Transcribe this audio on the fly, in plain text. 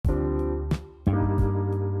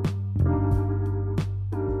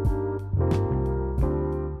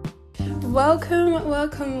Welcome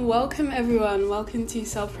everyone. Welcome to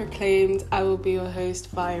Self-Proclaimed. I will be your host,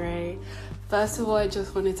 Fire. First of all, I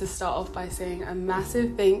just wanted to start off by saying a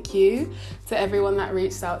massive thank you to everyone that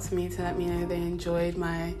reached out to me to let me know they enjoyed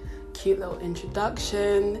my cute little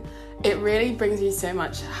introduction. It really brings me so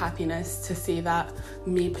much happiness to see that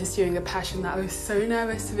me pursuing a passion that I was so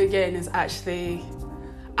nervous to begin is actually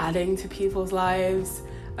adding to people's lives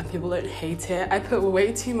and people don't hate it. I put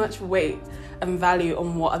way too much weight and value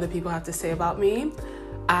on what other people have to say about me,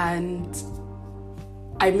 and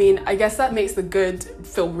I guess that makes the good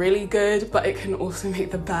feel really good, but it can also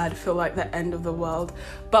make the bad feel like the end of the world.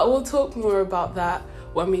 But we'll talk more about that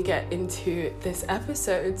when we get into this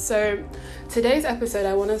episode. So today's episode,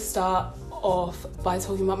 I want to start off by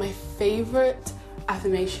talking about my favorite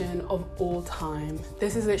affirmation of all time.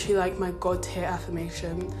 This is literally like my god tier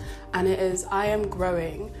affirmation, and it is, I am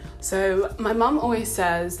growing. So my mum always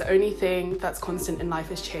says the only thing that's constant in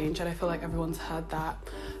life is change, and I feel like everyone's heard that.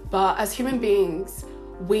 But as human beings,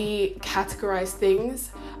 we categorize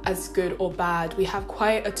things as good or bad. We have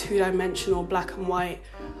quite a two-dimensional black and white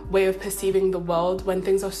way of perceiving the world when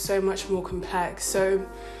things are so much more complex. So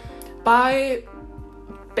by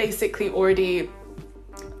basically already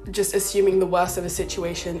just assuming the worst of a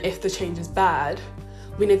situation if the change is bad,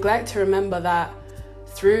 we neglect to remember that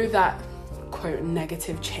through that quote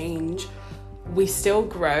negative change, we still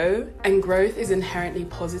grow, and growth is inherently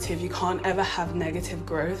positive. You can't ever have negative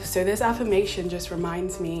growth. So this affirmation just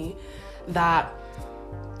reminds me that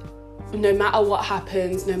no matter what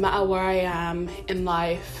happens, no matter where I am in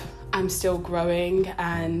life, I'm still growing,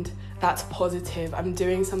 and that's positive. I'm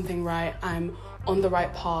doing something right. I'm on the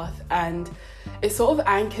right path, and it sort of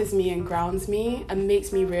anchors me and grounds me and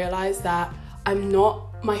makes me realize that I'm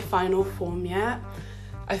not my final form yet.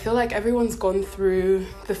 I feel like everyone's gone through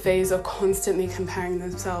the phase of constantly comparing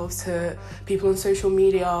themselves to people on social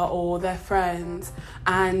media or their friends,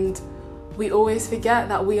 and we always forget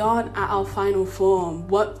that we aren't at our final form.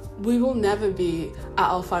 We will never be at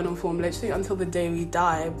our final form, literally until the day we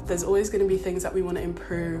die. There's always going to be things that we want to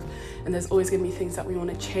improve, and there's always going to be things that we want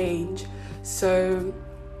to change. So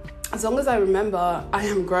as long as I remember I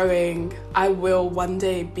am growing, I will one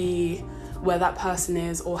day be where that person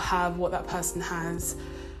is or have what that person has,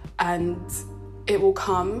 and it will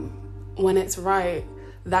come when it's right.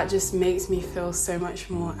 That just makes me feel so much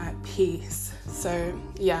more at peace. So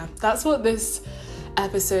yeah, that's what this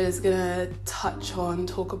episode is gonna touch on,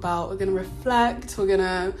 talk about. We're gonna reflect, we're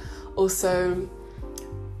gonna also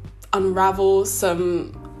unravel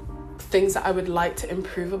some things that I would like to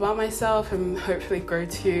improve about myself and hopefully grow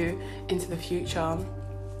to into the future.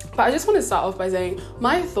 But I just want to start off by saying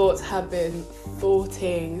my thoughts have been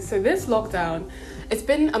thoughting. So this lockdown, it's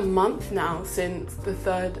been a month now since the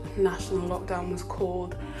third national lockdown was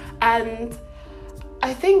called, and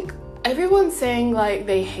I think everyone's saying like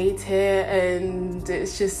they hate it and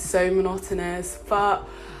it's just so monotonous, but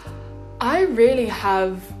I really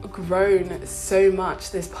have grown so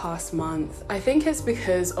much this past month. I think it's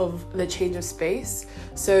because of the change of space.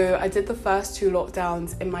 So I did the first 2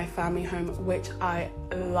 lockdowns in my family home, which I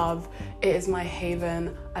love. It is my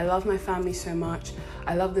haven. I love my family so much.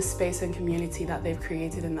 I love the space and community that they've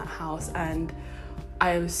created in that house, and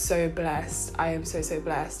I am so blessed. I am so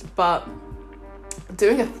blessed. But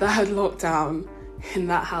doing a third lockdown in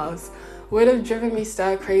that house would have driven me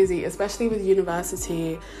stir crazy, especially with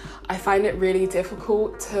university. I find it really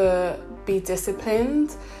difficult to be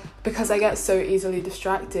disciplined because I get so easily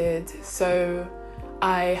distracted. So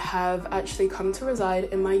I have actually come to reside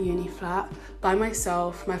in my uni flat by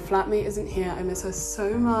myself. My flatmate isn't here. I miss her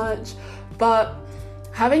so much. But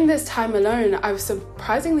having this time alone, I've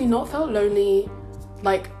surprisingly not felt lonely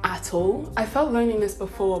like at all. I felt loneliness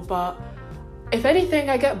before, but if anything,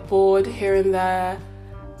 I get bored here and there.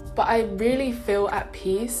 But I really feel at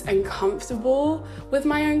peace and comfortable with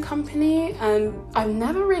my own company, and I've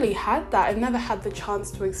never really had that. I've never had the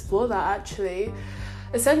chance to explore that, actually.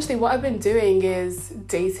 Essentially, what I've been doing is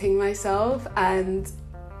dating myself, and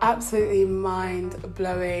absolutely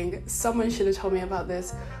mind-blowing. Someone should have told me about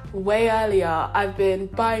this way earlier. I've been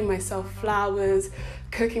buying myself flowers,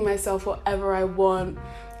 cooking myself whatever I want,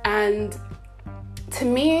 and to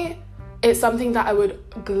me, it's something that I would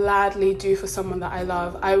gladly do for someone that I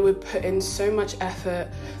love. I would put in so much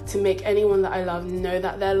effort to make anyone that I love know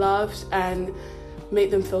that they're loved and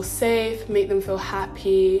make them feel safe, make them feel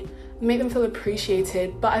happy, make them feel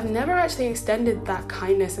appreciated. But I've never actually extended that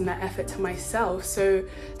kindness and that effort to myself. So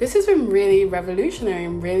this has been really revolutionary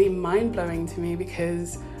and really mind-blowing to me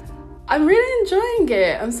because I'm really enjoying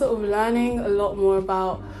it. I'm sort of learning a lot more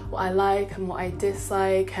about what I like and what I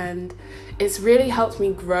dislike, and it's really helped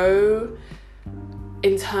me grow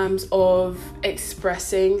in terms of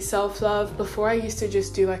expressing self-love. Before, I used to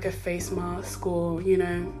just do like a face mask or, you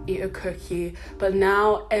know, eat a cookie. But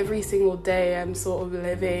now every single day I'm sort of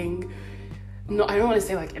living, I don't want to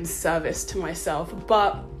say like in service to myself,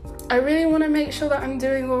 but I really want to make sure that I'm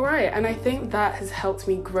doing all right. And I think that has helped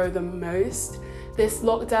me grow the most this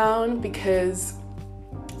lockdown, because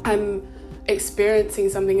I'm experiencing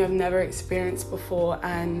something I've never experienced before,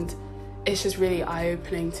 and it's just really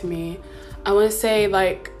eye-opening to me. I want to say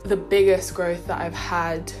like the biggest growth that I've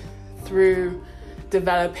had through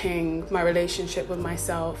developing my relationship with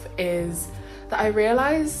myself is that I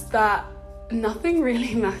realized that nothing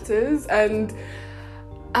really matters. And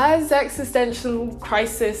as existential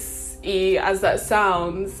crisis-y as that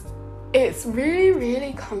sounds, it's really,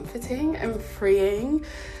 really comforting and freeing.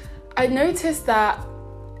 I noticed that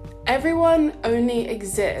everyone only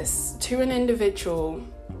exists to an individual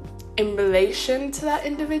in relation to that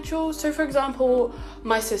individual. So for example,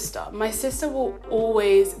 my sister will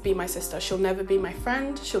always be my sister. She'll never be my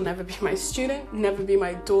friend, she'll never be my student, never be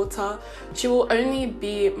my daughter. She will only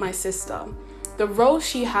be my sister. The role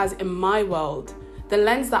she has in my world, the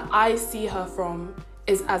lens that I see her from,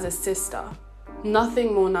 is as a sister.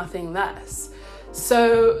 Nothing more, nothing less.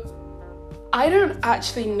 So I don't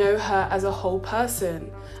actually know her as a whole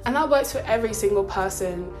person. And that works for every single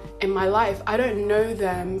person in my life. I don't know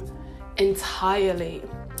them entirely.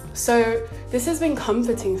 So this has been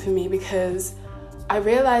comforting for me, because I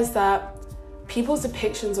realized that people's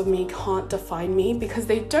depictions of me can't define me, because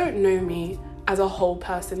they don't know me as a whole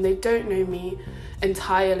person. They don't know me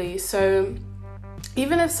entirely. So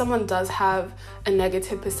even if someone does have a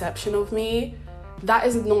negative perception of me, that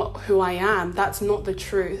is not who I am. That's not the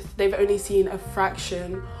truth. They've only seen a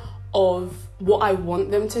fraction of what I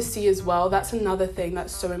want them to see as well. That's another thing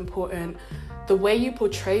that's so important. The way you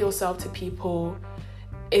portray yourself to people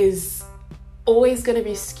is always going to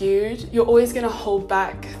be skewed. You're always going to hold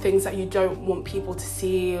back things that you don't want people to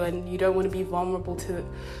see, and you don't want to be vulnerable to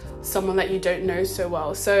someone that you don't know so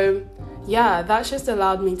well. So yeah, that's just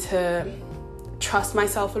allowed me to trust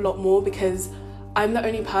myself a lot more, because I'm the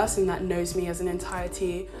only person that knows me as an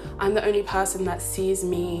entirety. I'm the only person that sees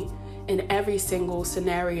me in every single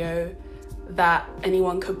scenario that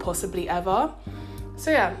anyone could possibly ever.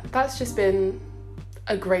 So yeah, that's just been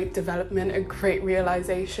a great development, a great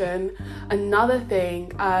realization. Another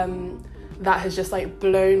thing that has just like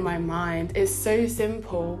blown my mind is so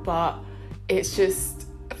simple, but it's just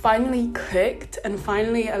finally clicked and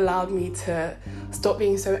finally allowed me to stop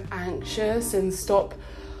being so anxious and stop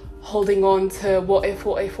holding on to what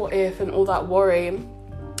if and all that worry.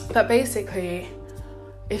 But basically,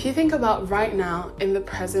 if you think about right now in the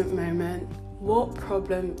present moment, what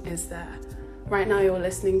problem is there? Right now you're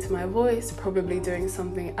listening to my voice, probably doing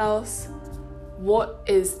something else. What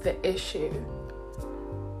is the issue?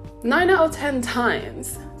 9 out of 10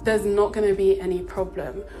 times, there's not going to be any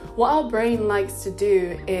problem. What our brain likes to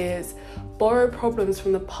do is borrow problems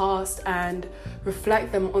from the past and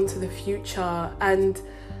reflect them onto the future, and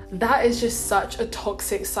that is just such a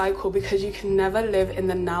toxic cycle, because you can never live in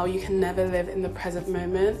the now, you can never live in the present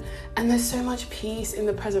moment, and there's so much peace in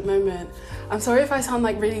the present moment. I'm sorry if I sound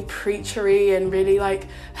like really preachery and really like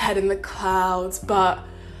head in the clouds, but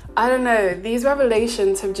I don't know, these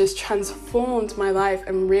revelations have just transformed my life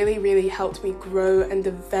and really, really helped me grow and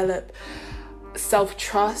develop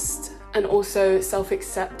self-trust and also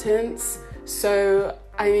self-acceptance. So,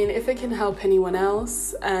 I mean, if it can help anyone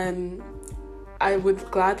else, I would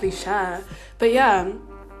gladly share. But yeah,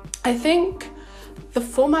 I think the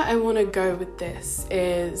format I want to go with this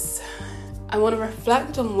is I want to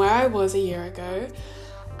reflect on where I was a year ago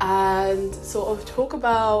and sort of talk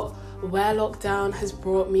about where lockdown has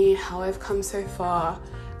brought me, how I've come so far,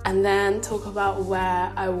 and then talk about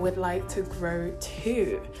where I would like to grow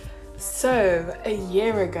to. So a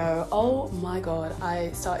year ago, oh my God,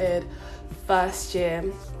 I started first year.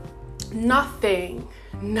 Nothing,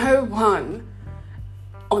 no one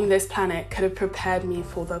on this planet could have prepared me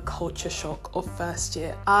for the culture shock of first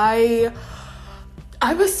year. I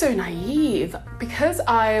was so naive. Because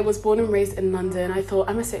I was born and raised in London, I thought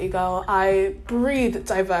I'm a city girl, I breathe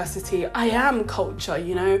diversity, I am culture,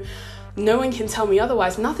 you know? No one can tell me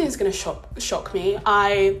otherwise. Nothing's gonna shock me.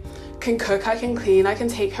 I can cook, I can clean, I can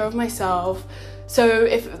take care of myself. So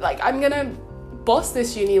if like I'm gonna boss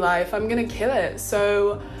this uni life, I'm gonna kill it.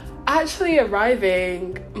 So actually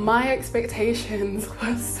arriving, my expectations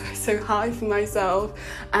were so high for myself,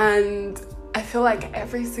 and I feel like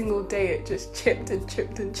every single day it just chipped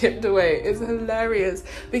away. It's hilarious,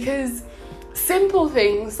 because simple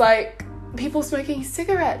things like people smoking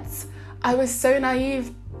cigarettes, I was so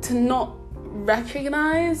naive to not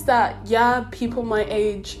recognize that, yeah, people my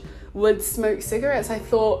age would smoke cigarettes. I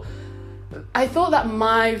thought that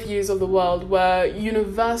my views of the world were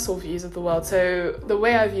universal views of the world. So the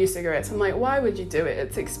way I view cigarettes, I'm like, why would you do it?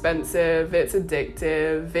 It's expensive, it's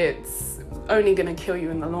addictive, it's only going to kill you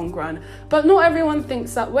in the long run. But not everyone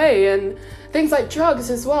thinks that way. And things like drugs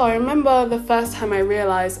as well. I remember the first time I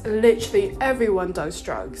realized literally everyone does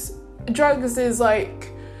drugs. Drugs is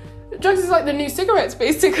like the new cigarettes,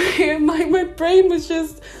 basically. And my brain was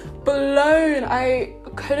just blown. I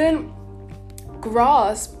couldn't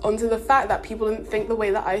grasp onto the fact that people didn't think the way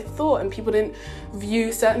that I thought, and people didn't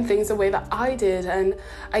view certain things the way that I did. And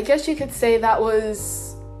I guess you could say that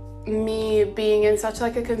was me being in such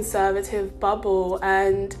like a conservative bubble.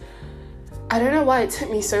 And I don't know why it took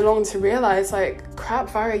me so long to realize, like, crap,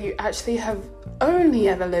 Vira, you actually have only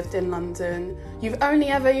ever lived in London. You've only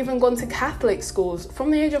ever even gone to Catholic schools. From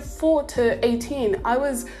the age of 4 to 18, I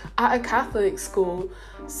was at a Catholic school.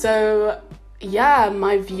 So yeah,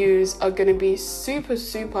 my views are going to be super,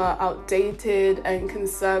 super outdated and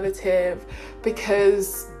conservative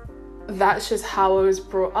because that's just how I was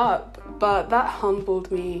brought up. But that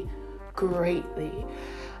humbled me greatly.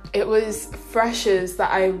 It was freshers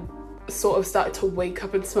that I sort of started to wake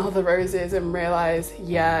up and smell the roses and realize,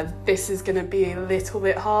 yeah, this is going to be a little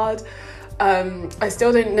bit hard. I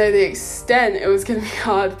still didn't know the extent it was going to be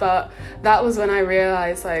hard, but that was when I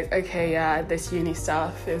realized, like, okay, yeah, this uni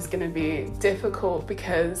stuff is going to be difficult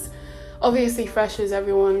because obviously freshers,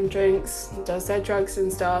 everyone drinks, does their drugs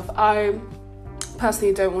and stuff. I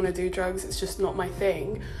personally don't want to do drugs. It's just not my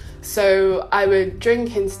thing. So I would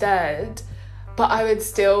drink instead, but I would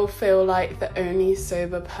still feel like the only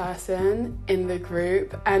sober person in the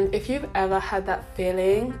group. And if you've ever had that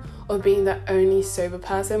feeling of being the only sober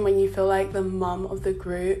person when you feel like the mum of the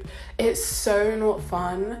group, it's so not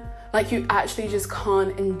fun. Like, you actually just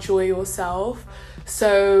can't enjoy yourself.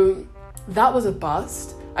 So that was a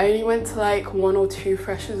bust. I only went to like 1 or 2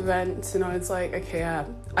 freshers events, and I was like, okay, yeah,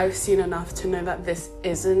 I've seen enough to know that this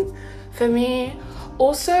isn't for me.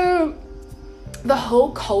 Also, the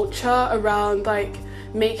whole culture around like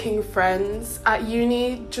making friends at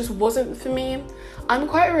uni just wasn't for me. I'm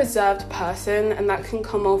quite a reserved person, and that can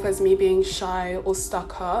come off as me being shy or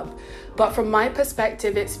stuck up. But from my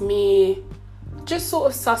perspective, it's me just sort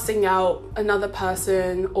of sussing out another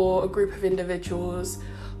person or a group of individuals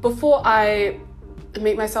before I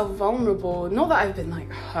make myself vulnerable. Not that I've been like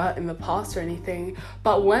hurt in the past or anything,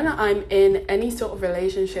 but when I'm in any sort of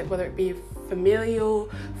relationship, whether it be familial,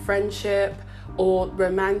 friendship, or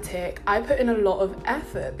romantic, I put in a lot of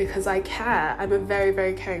effort because I care. I'm a very,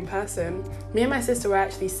 very caring person. Me and my sister were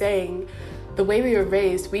actually saying the way we were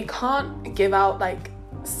raised, we can't give out like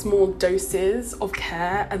small doses of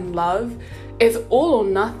care and love. It's all or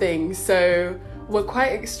nothing. So we're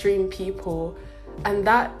quite extreme people, and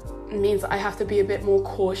that means I have to be a bit more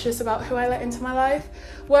cautious about who I let into my life.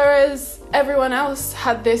 Whereas everyone else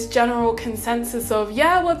had this general consensus of,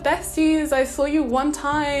 yeah, we're besties, I saw you one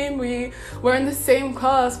time, we were in the same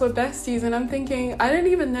class, we're besties. And I'm thinking, I don't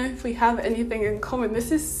even know if we have anything in common. This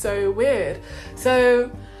is so weird. So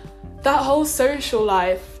that whole social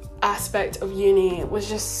life aspect of uni was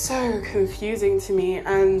just so confusing to me,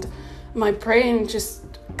 and my brain just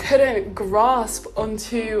couldn't grasp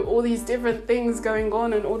onto all these different things going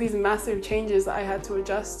on and all these massive changes that I had to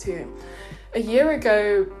adjust to. A year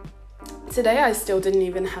ago today, I still didn't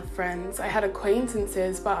even have friends. I had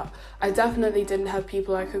acquaintances, but I definitely didn't have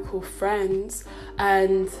people I could call friends.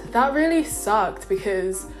 And that really sucked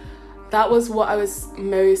because that was what I was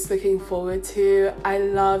most looking forward to. I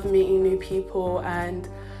love meeting new people and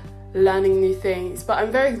learning new things, but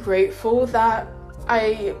I'm very grateful that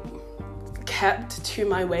I kept to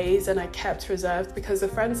my ways and I kept reserved, because the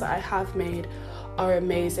friends that I have made are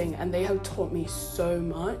amazing and they have taught me so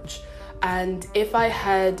much. And if I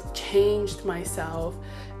had changed myself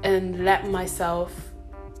and let myself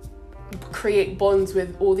create bonds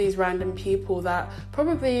with all these random people that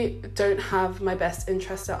probably don't have my best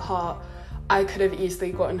interest at heart, I could have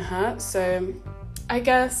easily gotten hurt. So I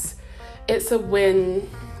guess it's a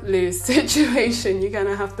win-lose situation. You're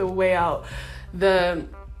gonna have to weigh out the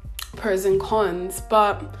pros and cons.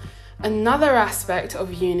 But another aspect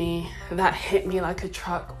of uni that hit me like a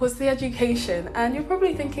truck was the education. And you're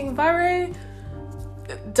probably thinking, Vire,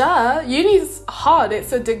 duh, uni's hard,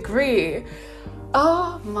 it's a degree.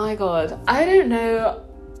 Oh my god, I don't know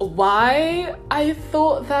why I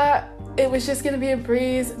thought that it was just going to be a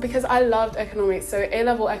breeze, because I loved economics. So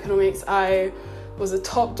A-level economics, I was a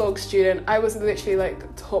top dog student. I was literally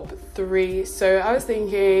like top 3. So I was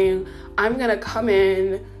thinking, I'm going to come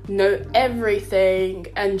in, know everything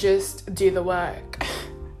and just do the work.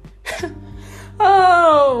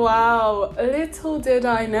 Oh, wow. Little did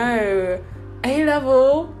I know.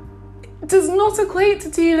 A-level does not equate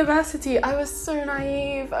to university. I was so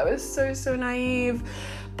naive. I was so naive.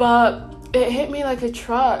 But it hit me like a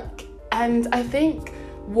truck. And I think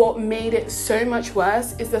what made it so much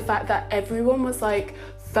worse is the fact that everyone was like,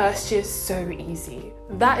 first year's so easy.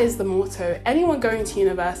 That is the motto. Anyone going to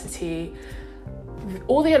university,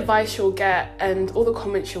 all the advice you'll get and all the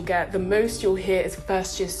comments you'll get, the most you'll hear is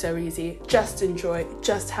first year's so easy. Just enjoy,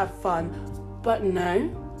 just have fun. But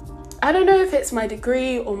no, I don't know if it's my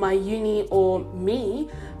degree or my uni or me.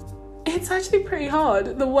 It's actually pretty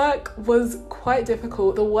hard. The work was quite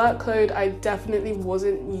difficult. The workload I definitely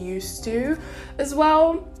wasn't used to as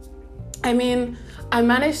well. I mean, I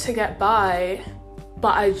managed to get by,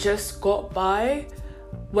 but I just got by.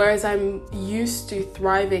 Whereas I'm used to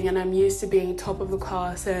thriving and I'm used to being top of the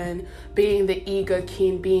class and being the eager,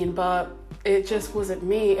 keen bean, but it just wasn't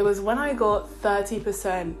me. It was when I got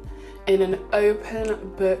 30% in an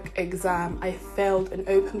open book exam. I failed an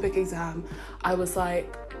open book exam. I was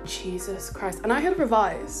like, Jesus Christ. And I had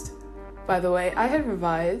revised, by the way. I had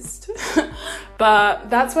revised. But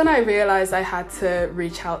that's when I realized I had to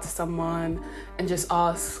reach out to someone and just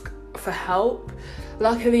ask for help.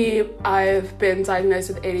 Luckily, I've been diagnosed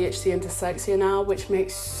with ADHD and dyslexia now, which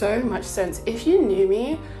makes so much sense. If you knew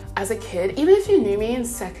me as a kid, even if you knew me in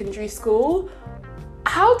secondary school,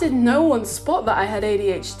 how did no one spot that I had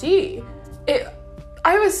ADHD?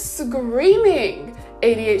 I was screaming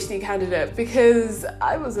ADHD candidate because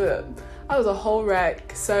I was a whole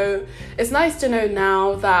wreck. So it's nice to know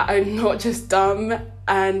now that I'm not just dumb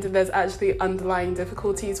and there's actually underlying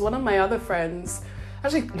difficulties. One of my other friends,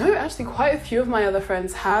 actually quite a few of my other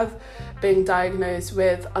friends have been diagnosed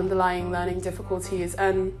with underlying learning difficulties,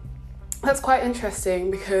 and that's quite interesting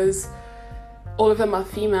because all of them are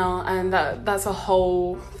female, and that's a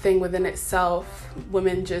whole thing within itself.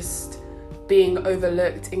 Women just being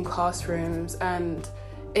overlooked in classrooms, and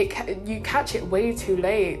you catch it way too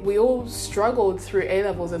late. We all struggled through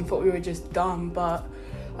A-levels and thought we were just dumb, but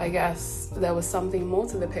I guess there was something more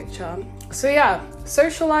to the picture. So yeah,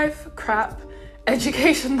 social life, crap.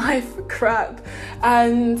 Education life, crap.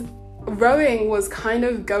 And rowing was kind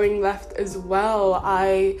of going left as well.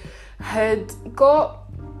 I had got,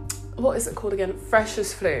 what is it called again?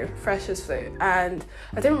 Freshers flu. And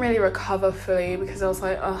I didn't really recover fully because I was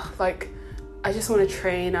like, I just want to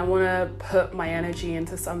train. I want to put my energy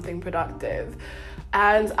into something productive.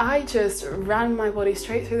 And I just ran my body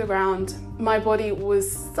straight through the ground. My body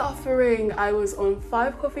was suffering. I was on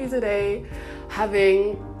 5 coffees a day,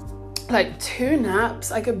 having like 2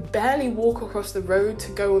 naps. I could barely walk across the road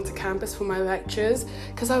to go onto campus for my lectures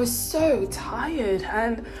because I was so tired.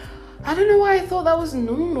 And I don't know why I thought that was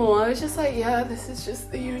normal. I was just like, yeah, this is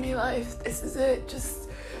just the uni life. This is it. Just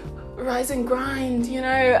rise and grind, you know?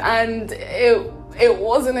 And it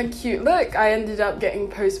wasn't a cute look. I ended up getting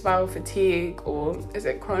post-viral fatigue, or is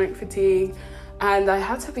it chronic fatigue? And I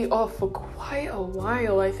had to be off for quite a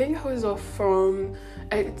while. I think I was off from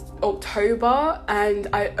October, and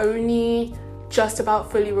I only just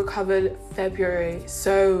about fully recovered February.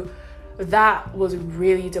 So that was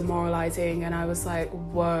really demoralizing, and I was like,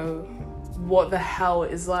 whoa, what the hell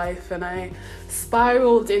is life? And I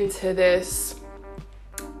spiraled into this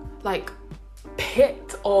like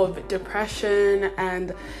pit of depression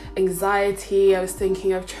and anxiety. I was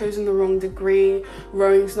thinking, I've chosen the wrong degree,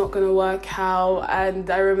 rowing's not gonna work out. And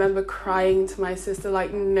I remember crying to my sister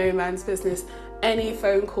like no man's business. Any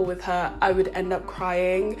phone call with her, I would end up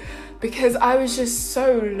crying because I was just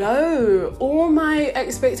so low. All my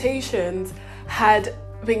expectations had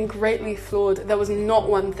been greatly flawed. There was not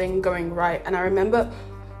one thing going right. And I remember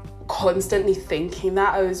constantly thinking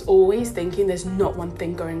that. I was always thinking there's not one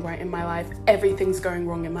thing going right in my life. Everything's going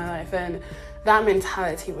wrong in my life. And that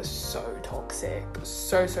mentality was so toxic,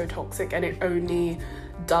 so toxic. And it only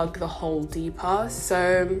dug the hole deeper.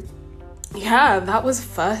 So yeah, that was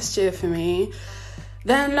first year for me.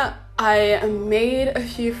 Then I made a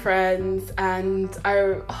few friends, and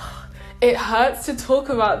it hurts to talk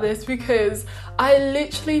about this because I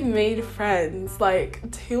literally made friends like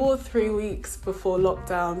 2 or 3 weeks before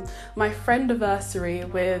lockdown. My friendiversary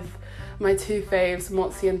with my 2 faves,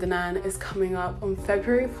 Motsi and Danan, is coming up on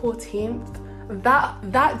February 14th.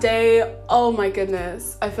 That day, oh my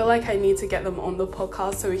goodness, I feel like I need to get them on the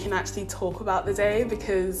podcast so we can actually talk about the day,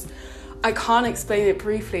 because I can't explain it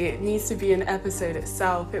briefly. It needs to be an episode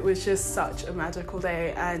itself. It was just such a magical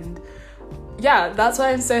day. And yeah, that's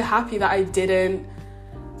why I'm so happy that I didn't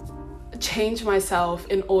change myself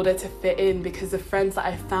in order to fit in, because the friends that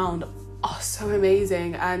I found are so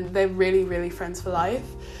amazing and they're really, really friends for life.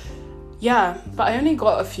 but I only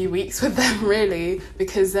got a few weeks with them really,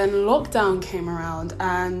 because then lockdown came around,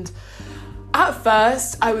 and at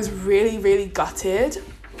first I was really, really gutted,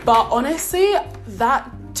 but honestly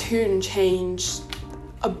that tune changed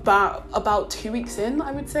about 2 weeks in,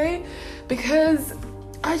 I would say, because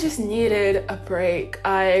I just needed a break.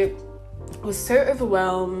 I was so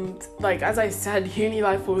overwhelmed. Like, as I said, uni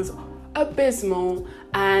life was abysmal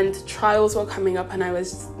and trials were coming up and I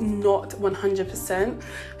was not 100%.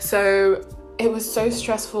 So it was so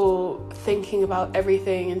stressful thinking about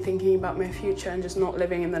everything and thinking about my future and just not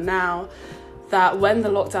living in the now, that when the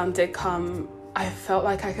lockdown did come, I felt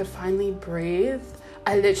like I could finally breathe.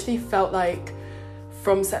 I literally felt like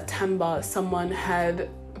from September someone had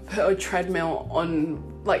put a treadmill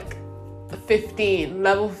on like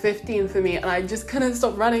level 15 for me, and I just couldn't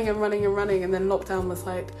stop running, and then lockdown was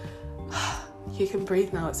like, you can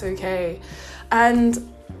breathe now, it's okay.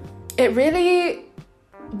 And it really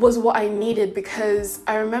was what I needed, because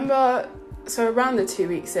I remember, so around the 2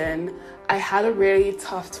 weeks in, I had a really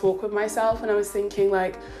tough talk with myself, and I was thinking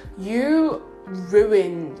like, you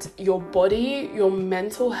ruined your body, your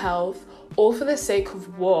mental health, all for the sake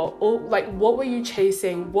of what? Or like, what were you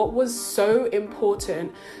chasing? What was so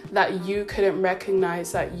important that you couldn't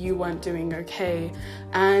recognize that you weren't doing okay?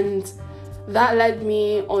 And that led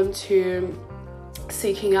me on to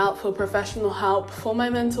seeking out for professional help for my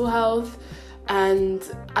mental health. And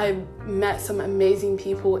I met some amazing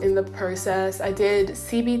people in the process. I did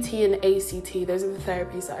CBT and ACT. Those are the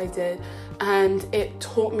therapies that I did. And it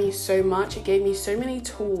taught me so much. It gave me so many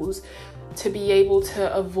tools to be able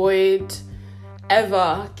to avoid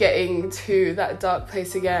ever getting to that dark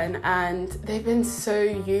place again. And they've been so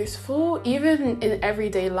useful, even in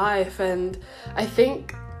everyday life. And I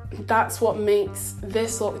think that's what makes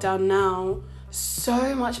this lockdown now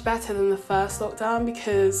so much better than the first lockdown,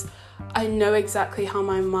 because I know exactly how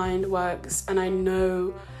my mind works and I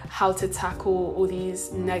know how to tackle all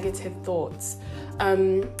these negative thoughts.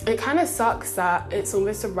 It kind of sucks that it's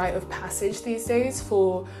almost a rite of passage these days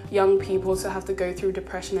for young people to have to go through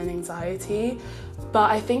depression and anxiety,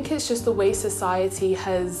 but I think it's just the way society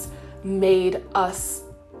has made us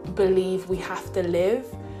believe we have to live.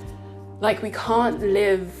 Like, we can't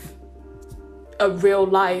live a real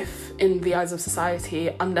life in the eyes of society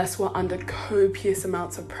unless we're under copious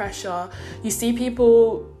amounts of pressure. You see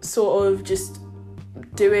people sort of just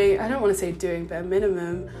doing, I don't want to say doing bare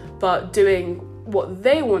minimum, but doing what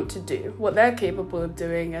they want to do, what they're capable of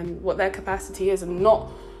doing and what their capacity is, and not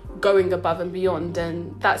going above and beyond,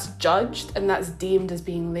 and that's judged and that's deemed as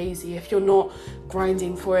being lazy. If you're not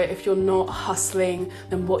grinding for it, if you're not hustling,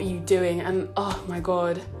 then what are you doing? And oh my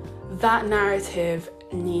god, that narrative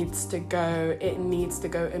needs to go. It needs to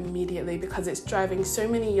go immediately, because it's driving so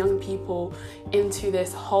many young people into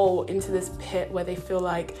this hole, into this pit where they feel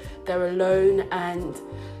like they're alone and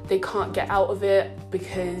they can't get out of it,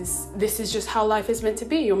 because this is just how life is meant to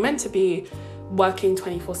be. You're meant to be working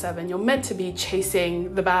 24/7. You're meant to be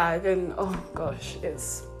chasing the bag, and oh gosh,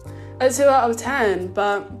 it's a 2 out of 10.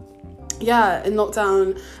 But yeah, in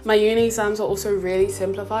lockdown, my uni exams were also really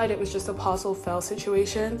simplified. It was just a pass or fail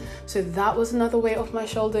situation. So that was another weight off my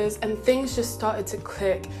shoulders, and things just started to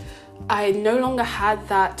click. I no longer had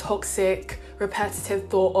that toxic, repetitive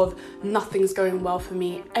thought of nothing's going well for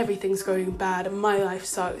me, everything's going bad, my life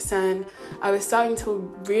sucks. And I was starting to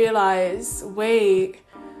realize, wait,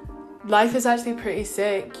 life is actually pretty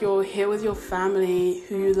sick. You're here with your family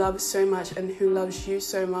who you love so much and who loves you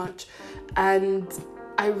so much. And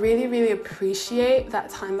I really, really appreciate that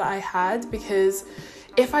time that I had, because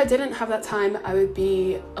if I didn't have that time, I would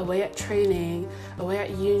be away at training, away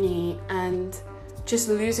at uni, and just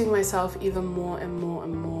losing myself even more and more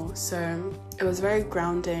and more. So it was very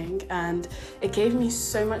grounding, and it gave me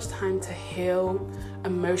so much time to heal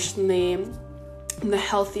emotionally in the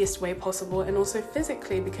healthiest way possible, and also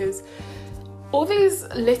physically, because all these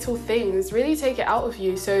little things really take it out of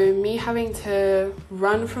you. So me having to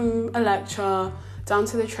run from a lecture down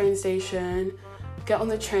to the train station, get on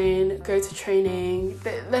the train, go to training,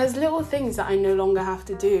 there's little things that I no longer have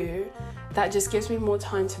to do that just gives me more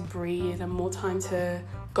time to breathe and more time to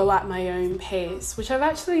go at my own pace, which I've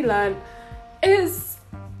actually learned is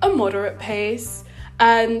a moderate pace.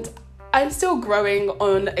 And I'm still growing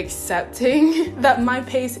on accepting that my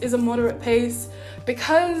pace is a moderate pace,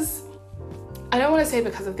 because I don't want to say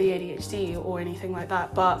because of the ADHD or anything like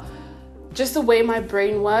that, but just the way my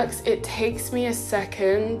brain works, it takes me a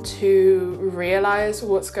second to realize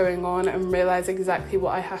what's going on and realize exactly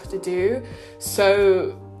what I have to do.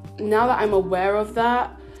 So now that I'm aware of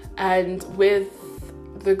that, and with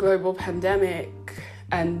the global pandemic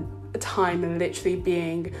and time literally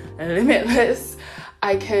being limitless,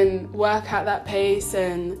 I can work at that pace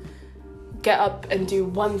and get up and do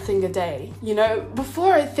one thing a day. You know,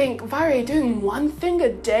 before I think, Vare, doing one thing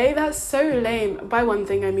a day? That's so lame. By one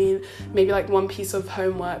thing, I mean maybe like one piece of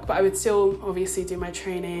homework, but I would still obviously do my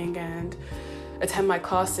training and attend my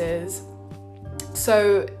classes.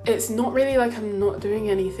 So it's not really like I'm not doing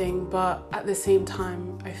anything, but at the same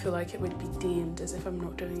time, I feel like it would be deemed as if I'm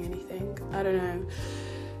not doing anything. I don't know.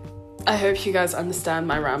 I hope you guys understand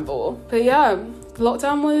my ramble. But yeah,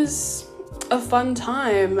 lockdown was a fun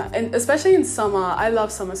time, and especially in summer. I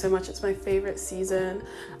love summer so much. It's my favorite season,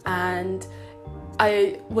 and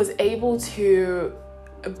I was able to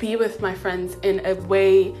be with my friends in a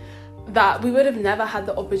way that we would have never had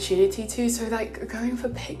the opportunity to. So like going for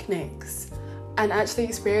picnics and actually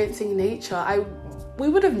experiencing nature. We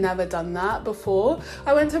would have never done that before.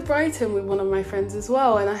 I went to Brighton with one of my friends as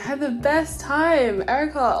well, and I had the best time.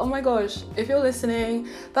 Erica, oh my gosh, if you're listening,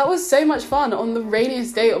 that was so much fun. On the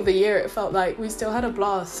rainiest day of the year, it felt like we still had a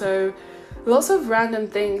blast. So lots of random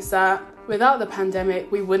things that without the pandemic,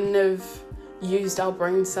 we wouldn't have used our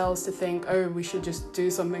brain cells to think, oh, we should just do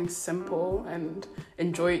something simple and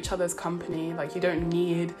enjoy each other's company. Like, you don't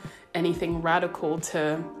need anything radical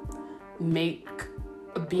to make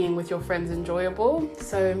being with your friends enjoyable.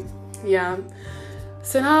 So yeah,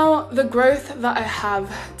 so now the growth that I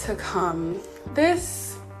have to come.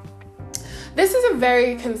 This is a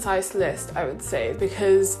very concise list, I would say,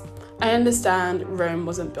 because I understand Rome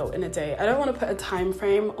wasn't built in a day. I don't want to put a time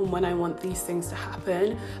frame on when I want these things to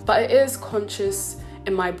happen, but it is conscious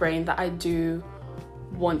in my brain that I do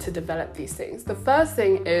want to develop these things. The first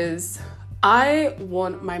thing is I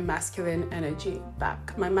want my masculine energy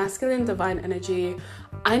back. My masculine divine energy,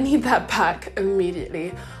 I need that back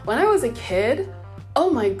immediately. When I was a kid, oh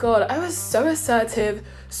my God, I was so assertive,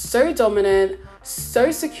 so dominant, so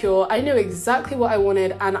secure. I knew exactly what I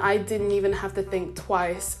wanted and I didn't even have to think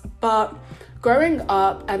twice. But growing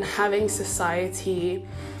up and having society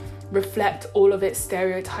reflect all of its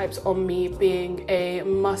stereotypes on me being a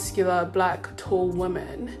muscular, black, tall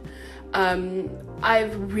woman,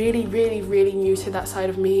 I've really muted that side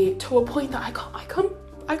of me to a point that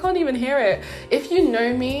I can't even hear it. If you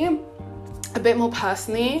know me a bit more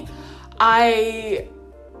personally, I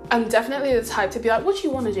am definitely the type to be like, what do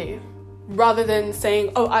you want to do? Rather than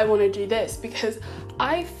saying, oh, I want to do this, because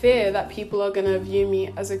I fear that people are going to view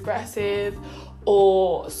me as aggressive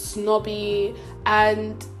or snobby.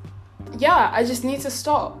 And yeah, I just need to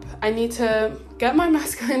stop. I need to get my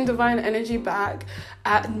masculine divine energy back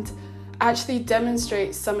and actually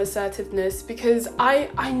demonstrate some assertiveness, because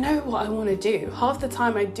I know what I want to do. Half the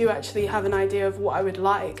time I do actually have an idea of what I would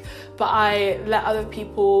like, but I let other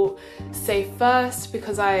people say first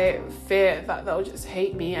because I fear that they'll just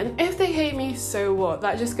hate me. And if they hate me, so what?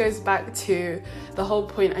 That just goes back to the whole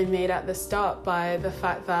point I made at the start by the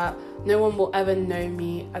fact that no one will ever know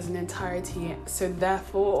me as an entirety, so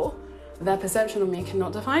therefore their perception of me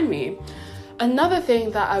cannot define me. Another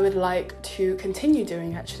thing that I would like to continue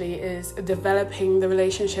doing actually is developing the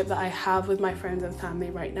relationship that I have with my friends and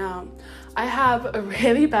family right now. I have a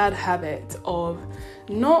really bad habit of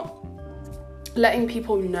not letting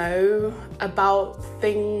people know about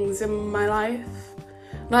things in my life.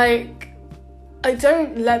 Like, I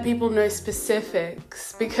don't let people know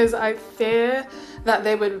specifics because I fear that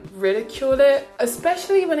they would ridicule it,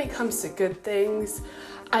 especially when it comes to good things.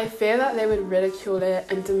 I fear that they would ridicule it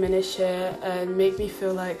and diminish it and make me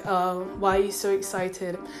feel like, oh, why are you so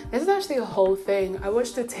excited? This is actually a whole thing. I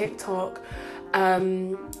watched a TikTok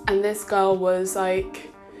and this girl was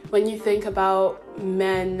like, when you think about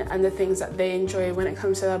men and the things that they enjoy when it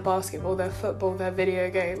comes to their basketball, their football, their video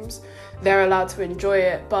games, they're allowed to enjoy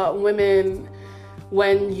it. But women,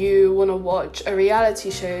 when you want to watch a reality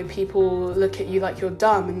show, people look at you like you're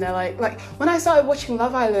dumb, and they're like when I started watching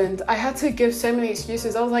Love Island, I had to give so many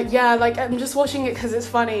excuses. I was like, yeah, like I'm just watching it because it's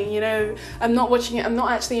funny, you know, I'm not watching it, I'm not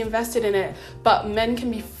actually invested in it. But men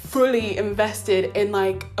can be fully invested in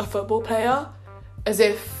like a football player as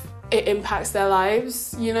if it impacts their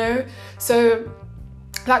lives, you know? So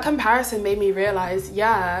that comparison made me realize,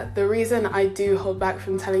 yeah, the reason I do hold back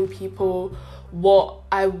from telling people what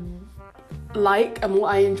I like and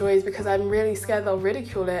what I enjoy is because I'm really scared they'll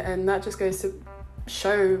ridicule it. And that just goes to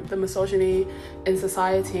show the misogyny in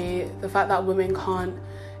society, the fact that women can't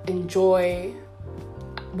enjoy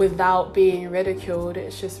without being ridiculed.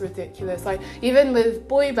 It's just ridiculous. Like, even with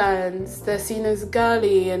boy bands, they're seen as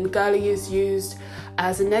girly, and girly is used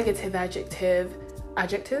as a negative adjective.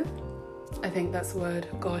 I think that's the word.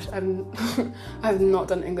 Gosh, I've not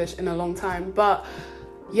done English in a long time, but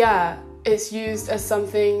yeah, it's used as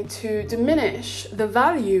something to diminish the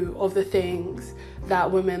value of the things that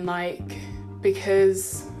women like.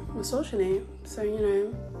 because misogyny. So,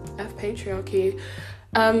 F patriarchy.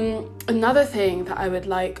 Another thing that I would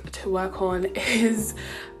like to work on is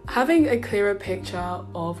having a clearer picture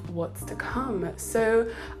of what's to come. So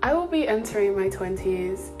I will be entering my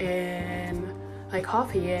 20s in like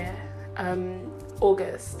half a year,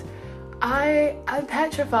 August. I am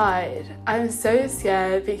petrified. I'm so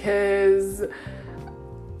scared because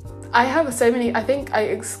I have so many. I think I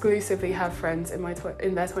exclusively have friends in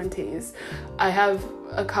their 20s. I have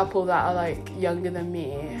a couple that are like younger than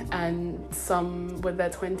me, and some with their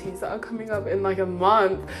 20s that are coming up in like a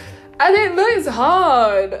month, and it looks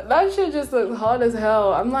hard. That shit just looks hard as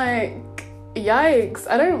hell. I'm like, yikes,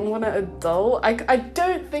 I don't want to adult. I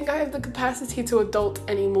don't think I have the capacity to adult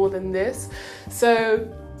any more than this. So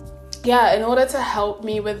yeah, in order to help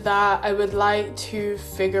me with that, I would like to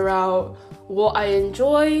figure out what I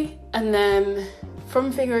enjoy, and then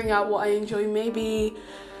from figuring out what I enjoy, maybe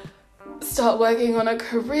start working on a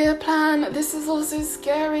career plan. This is also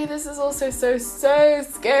scary. This is also so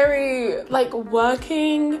scary. Like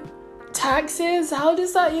working, taxes, how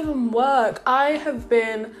does that even work? I have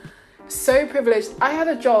been so privileged. I had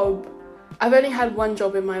a job. I've only had one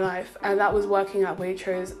job in my life, and that was working at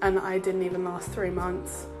Waitrose, and I didn't even last 3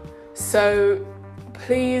 months. So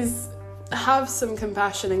please have some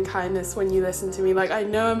compassion and kindness when you listen to me. Like, I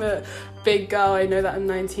know I'm a big girl, I know that I'm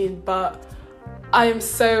 19, but I am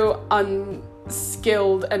so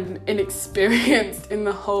unskilled and inexperienced in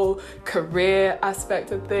the whole career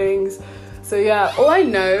aspect of things. So yeah, all I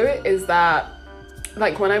know is that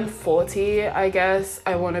like when I'm 40, I guess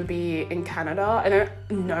I want to be in Canada. I don't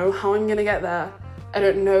know how I'm gonna get there. I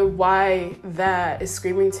don't know why there is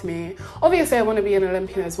screaming to me. Obviously I want to be an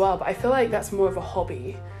Olympian as well, but I feel like that's more of a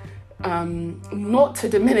hobby. Not to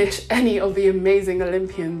diminish any of the amazing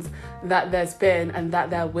Olympians that there's been and that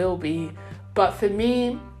there will be, but for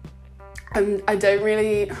me, I don't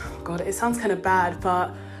really, God, it sounds kind of bad,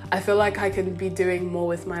 but I feel like I can be doing more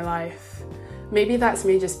with my life. Maybe that's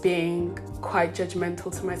me just being quite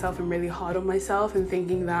judgmental to myself and really hard on myself and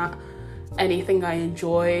thinking that anything I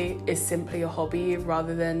enjoy is simply a hobby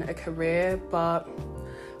rather than a career, but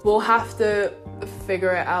we'll have to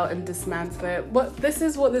figure it out and dismantle it. This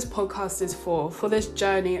is what this podcast is for this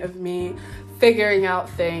journey of me figuring out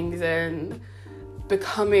things and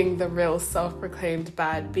becoming the real self-proclaimed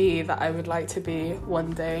bad bee that I would like to be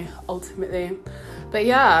one day, ultimately. But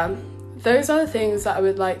yeah, those are the things that I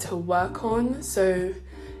would like to work on. So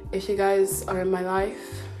if you guys are in my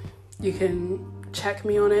life, you can check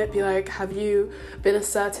me on it. Be like, have you been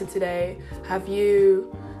assertive today? Have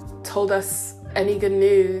you told us any good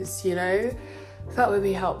news? That would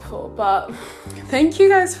be helpful. But thank you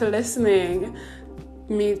guys for listening.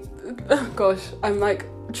 Gosh, I'm like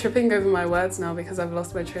tripping over my words now because I've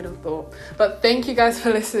lost my train of thought. But thank you guys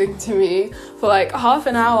for listening to me for like half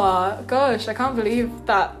an hour. Gosh, I can't believe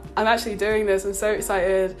that I'm actually doing this. I'm so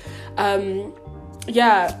excited.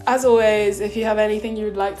 Yeah, as always, if you have anything you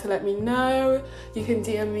would like to let me know, you can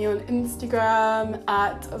DM me on Instagram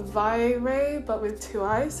at Vaire, but with 2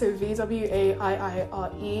 I's, so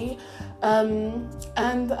VWAIIRE.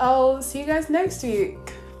 And I'll see you guys next week.